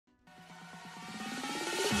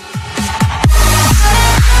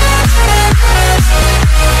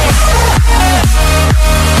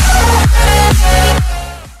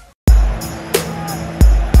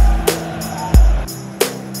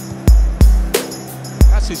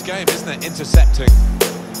his game, isn't it? Intercepting.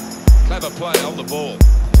 Clever play on the ball.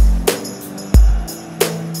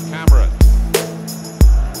 Cameron.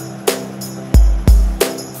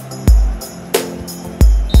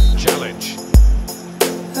 Challenge.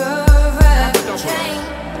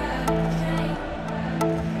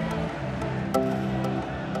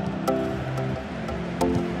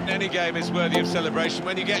 Any game is worthy of celebration.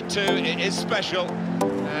 When you get two, it is special,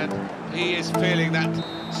 and he is feeling that.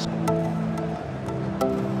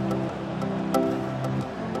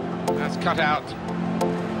 That's cut out.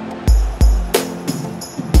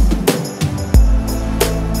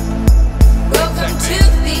 Welcome to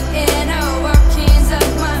the inner workings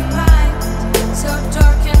of my mind, so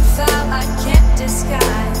dark and foul I can't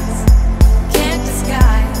disguise, can't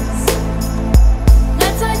disguise.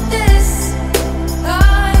 Nights like this,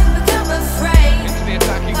 I become afraid Into the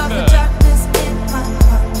attacking of third. the darkness in my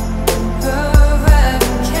heart.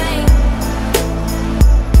 Overcame.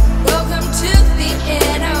 Welcome to the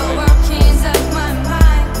inner workings of my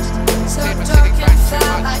mind, so Team are dark sitting and back too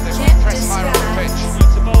foul much. I They can't press higher on the pitch. disguise.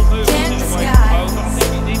 It's a bold move Can't this way, disguise. Bo, but I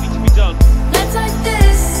think it needed to be done. Nights like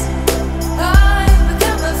this, I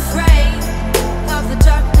become afraid of the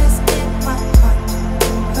darkness in my heart.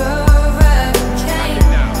 Overcame.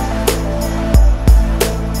 Now.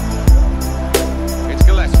 It's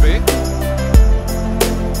Gillespie.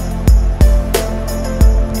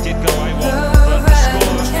 He did go AWOL, but the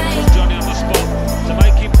scorer was Johnny on the spot to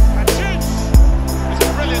make him. And shoots! It's a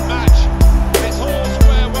brilliant match. It's all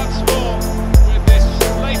square once more with this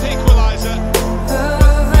late equaliser.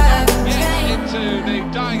 Yet into the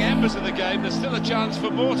dying embers of the game, there's still a chance for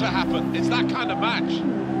more to happen. It's that kind of match.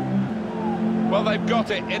 Well, they've got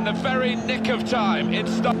it in the very nick of time.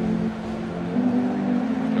 It's just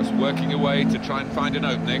working away to try and find an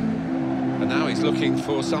opening. And now he's looking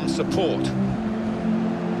for some support.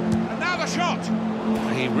 And now the shot!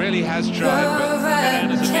 He really has tried, but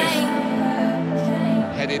down as a miss.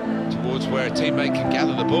 headed towards where a teammate can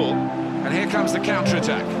gather the ball. And here comes the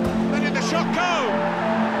counter-attack. Then did the shot go?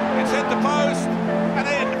 It's hit the post and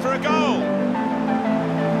in for a goal.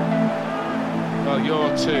 Well,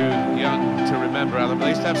 you're too young to remember, Alan, but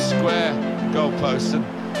they used to have square goalposts, and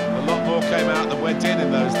a lot more came out than went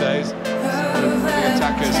in those days. So for the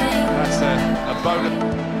attackers, that's a bonus.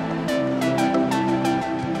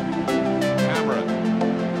 Cameron.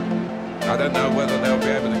 I don't know whether they'll be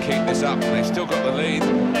able to keep this up. They've still got the lead.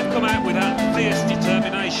 They've come out with that fierce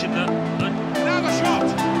determination that. Now the shot!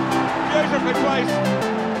 Beautifully placed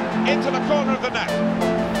into the corner of the net.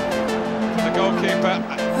 For the goalkeeper,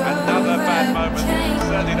 another bad moment.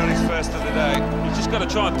 Certainly not his first of the day. He's just got to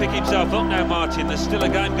try and pick himself up now, Martin. There's still a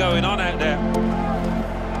game going on out there.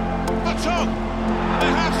 What's on?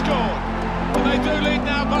 They have scored. And they do lead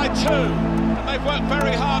now by 2. And they've worked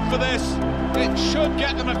very hard for this. It should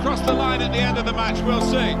get them across the line at the end of the match. We'll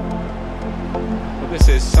see. Well, this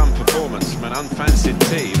is some performance from an unfancied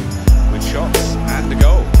team with shots and a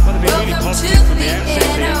goal. Got to be really Welcome to positive from the the outset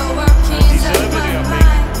here. inner workings of Deservedly, I my think.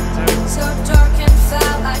 mind, so dark and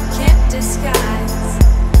foul I can't disguise,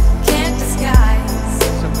 can't disguise.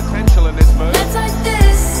 Some potential in this move. Nights like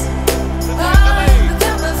this, I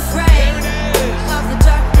become afraid of the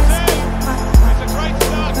darkness in my heart. It's a great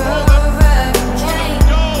start for them. Overcame.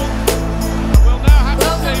 Goal. We'll now have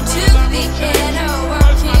Welcome to to see whether the that will change inner both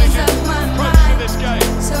workings managers' of my approach to mind, this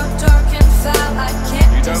game. so dark and foul I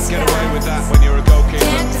can't You don't disguise. get away with that when you're a goalkeeper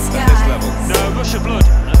Can't at this disguise. level. No, rush of blood,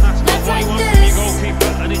 and that's not Nights what like you want from this, your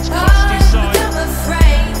goalkeeper, and it's cost his I side. become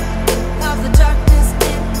afraid of the darkness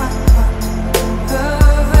in my heart.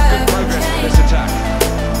 Good progress for this attack.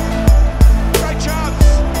 Great chance.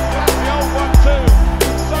 That's the old one too.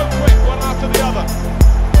 So quick, one after the other.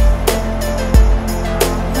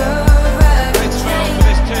 Great spell for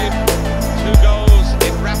this team. 2 goals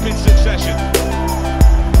in rapid succession.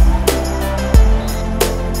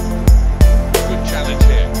 Good challenge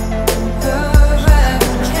here. A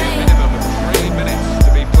minimum of 3 minutes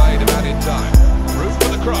to be played about in time. Room for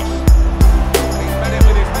the cross. He's met it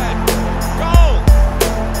with his head. Goal!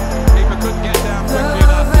 Keeper couldn't get down quickly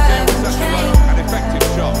enough to deal with such a low and effective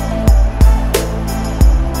shot.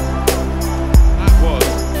 That was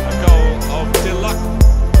a goal of deluxe.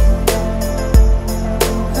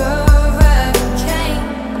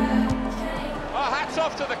 Oh, hats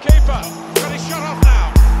off to the keeper. Got his shot off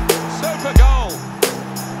now. Super goal.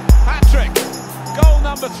 Patrick. Goal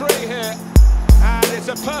number 3 here. And it's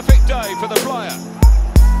a perfect day for the player.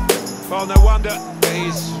 Well, no wonder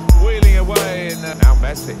he's wheeling away in now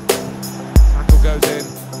Messi. Tackle goes in.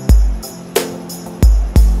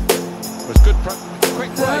 It was good,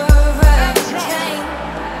 quick play. And shot.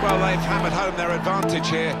 Well, they've hammered home their advantage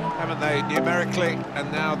here, haven't they, numerically,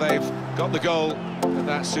 and now they've got the goal, and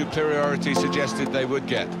that superiority suggested they would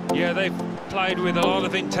get. Yeah, they've played with a lot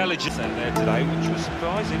of intelligence out there today, which was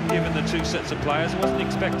surprising, given the two sets of players. I wasn't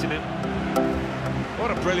expecting it. What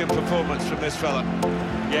a brilliant performance from this fella.